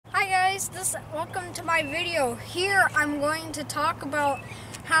Welcome to my video. Here I'm going to talk about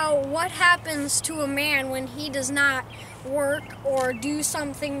what happens to a man when he does not work or do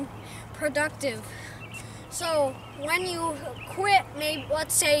something productive. So when you quit, maybe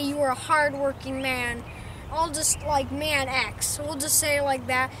let's say you were a hard-working man. I'll just like man X. We'll just say it like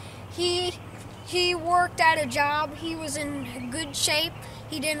that. He worked at a job. He was in good shape.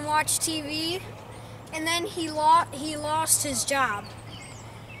 He didn't watch TV, and then he lost his job.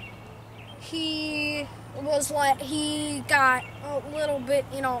 He got a little bit,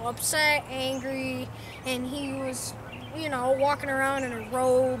 upset, angry, and he was, walking around in a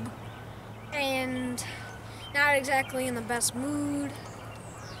robe and not exactly in the best mood.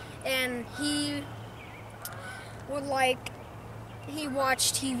 And he watch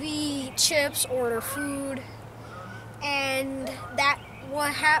TV, eat chips, order food, and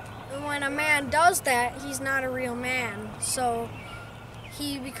when a man does that, he's not a real man. So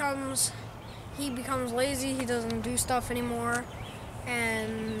he becomes lazy. He doesn't do stuff anymore,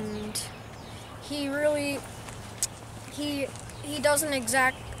 and he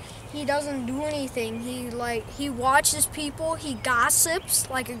doesn't do anything. He watches people. He gossips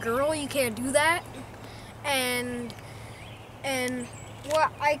like a girl. You can't do that. And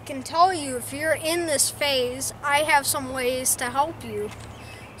what I can tell you, if you're in this phase, I have some ways to help you.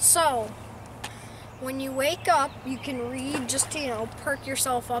 So when you wake up, you can read, just perk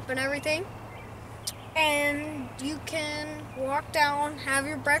yourself up and everything. And you can walk down, have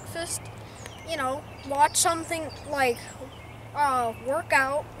your breakfast, watch something like work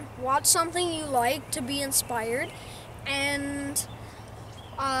out, watch something you like to be inspired, and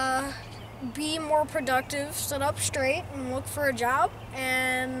be more productive, sit up straight and look for a job,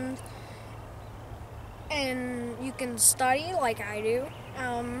 and you can study like I do.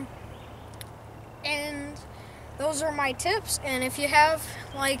 And those are my tips. And if you have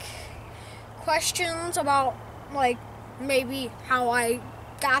questions about maybe how I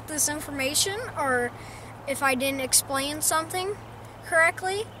got this information, or if I didn't explain something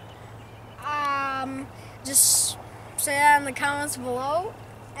correctly, just say that in the comments below,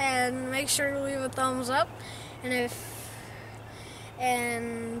 and make sure to leave a thumbs up.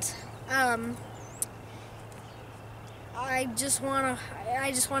 I just want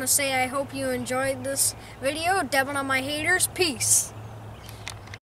to say I hope you enjoyed this video. Devin on my haters. Peace.